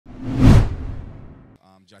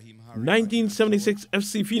1976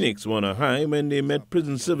 FC Phoenix won a high when they met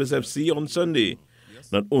Prison Service FC on Sunday.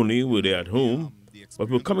 Not only were they at home, but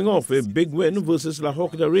were coming off a big win versus La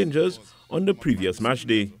Hawkita Rangers on the previous match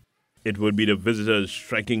day. It would be the visitors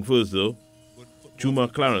striking first though. Juma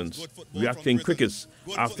Clarence reacting quickest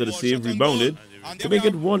after the save rebounded to make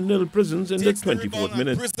it 1-0 Prisons in the 24th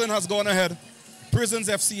minute. Prison has gone ahead. Prisons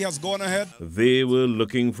FC has gone ahead. They were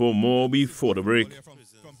looking for more before the break,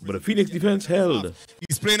 but the Phoenix defense held.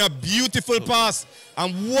 He's playing a beautiful pass,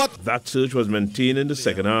 and what? That surge was maintained in the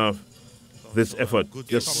second half. This effort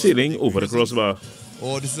just sailing over the crossbar.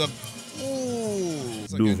 Oh, this is a...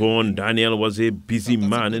 Duvon Daniel was a busy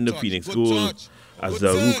man in the Phoenix goal as the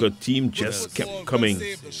Ruka team just kept coming.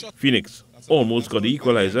 Phoenix almost got the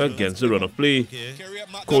equalizer against the run of play.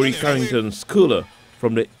 Corey Carrington's curler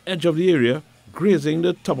from the edge of the area grazing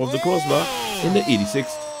the top of the crossbar in the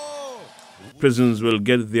 86th. Prisons will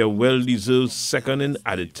get their well-deserved second in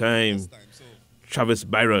added time. Travis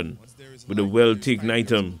Byron with a well-taken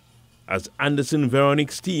item as Anderson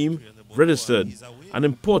Veronique's team registered an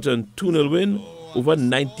important 2-0 win over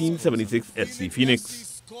 1976 SC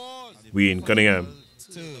Phoenix. Wayne Cunningham,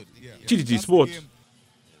 TTT Sports.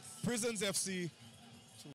 Prisons FC